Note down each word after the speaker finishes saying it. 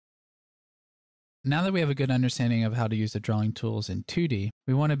now that we have a good understanding of how to use the drawing tools in 2D,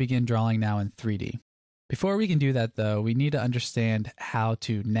 we want to begin drawing now in 3D. Before we can do that though, we need to understand how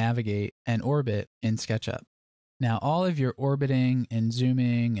to navigate and orbit in SketchUp. Now all of your orbiting and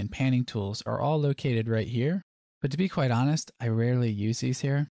zooming and panning tools are all located right here, but to be quite honest, I rarely use these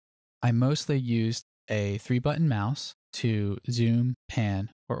here. I mostly use a 3-button mouse to zoom, pan,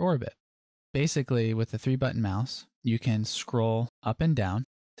 or orbit. Basically, with the 3-button mouse, you can scroll up and down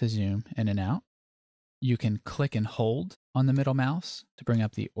to zoom in and out. You can click and hold on the middle mouse to bring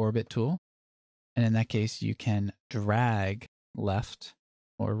up the orbit tool. And in that case, you can drag left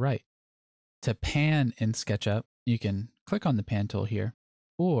or right. To pan in SketchUp, you can click on the pan tool here,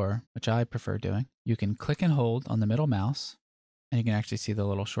 or, which I prefer doing, you can click and hold on the middle mouse, and you can actually see the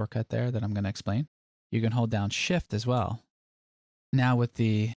little shortcut there that I'm going to explain. You can hold down Shift as well. Now with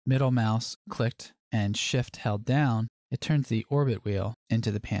the middle mouse clicked and Shift held down, it turns the orbit wheel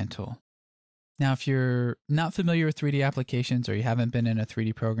into the pan tool. Now, if you're not familiar with 3D applications or you haven't been in a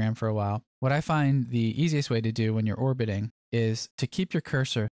 3D program for a while, what I find the easiest way to do when you're orbiting is to keep your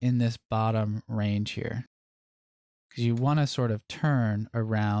cursor in this bottom range here, because you want to sort of turn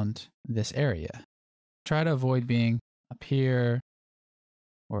around this area. Try to avoid being up here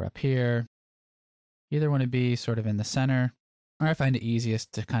or up here. Either want to be sort of in the center, or I find it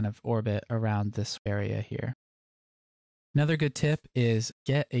easiest to kind of orbit around this area here. Another good tip is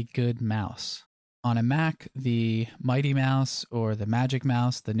get a good mouse. On a Mac, the Mighty Mouse or the Magic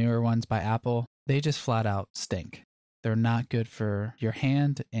Mouse, the newer ones by Apple, they just flat out stink. They're not good for your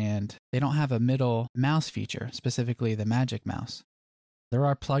hand, and they don't have a middle mouse feature, specifically the Magic Mouse. There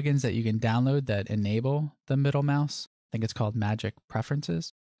are plugins that you can download that enable the middle mouse. I think it's called Magic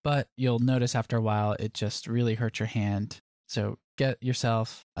Preferences, but you'll notice after a while it just really hurts your hand. So get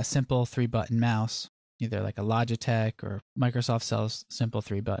yourself a simple 3-button mouse, either like a Logitech or Microsoft sells simple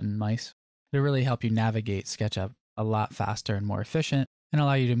 3-button mice. It'll really help you navigate SketchUp a lot faster and more efficient and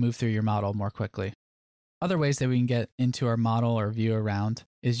allow you to move through your model more quickly. Other ways that we can get into our model or view around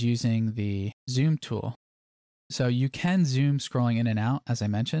is using the zoom tool. So you can zoom scrolling in and out, as I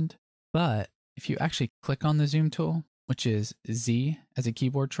mentioned, but if you actually click on the zoom tool, which is Z as a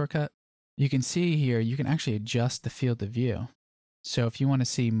keyboard shortcut, you can see here you can actually adjust the field of view. So if you want to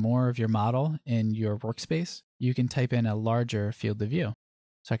see more of your model in your workspace, you can type in a larger field of view.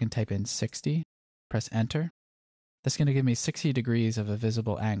 So I can type in 60, press enter. That's going to give me 60 degrees of a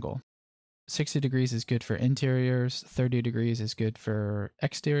visible angle. 60 degrees is good for interiors, 30 degrees is good for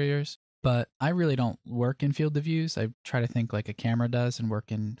exteriors, but I really don't work in field of views. I try to think like a camera does and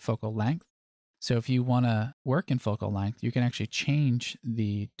work in focal length. So if you want to work in focal length, you can actually change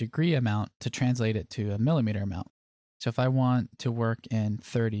the degree amount to translate it to a millimeter amount. So if I want to work in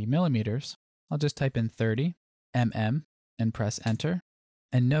 30 millimeters, I'll just type in 30 mm and press enter.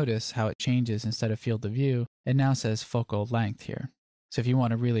 And notice how it changes instead of field of view. It now says focal length here. So if you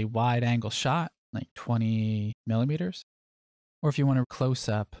want a really wide angle shot, like 20 millimeters, or if you want a close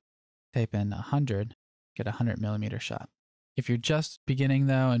up, type in 100, get a 100 millimeter shot. If you're just beginning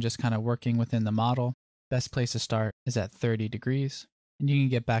though and just kind of working within the model, best place to start is at 30 degrees. And you can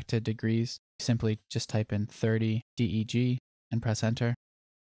get back to degrees. Simply just type in 30 DEG and press enter,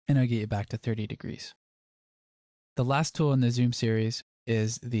 and it'll get you back to 30 degrees. The last tool in the zoom series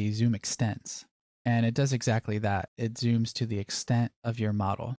is the zoom extents, and it does exactly that. It zooms to the extent of your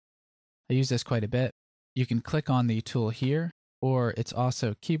model. I use this quite a bit. You can click on the tool here, or it's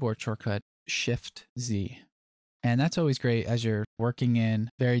also keyboard shortcut Shift Z. And that's always great as you're working in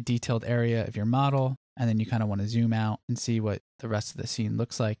a very detailed area of your model, and then you kind of want to zoom out and see what the rest of the scene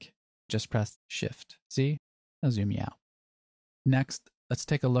looks like. Just press Shift Z, it'll zoom you out. Next, let's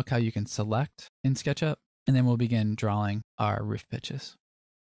take a look how you can select in SketchUp, and then we'll begin drawing our roof pitches.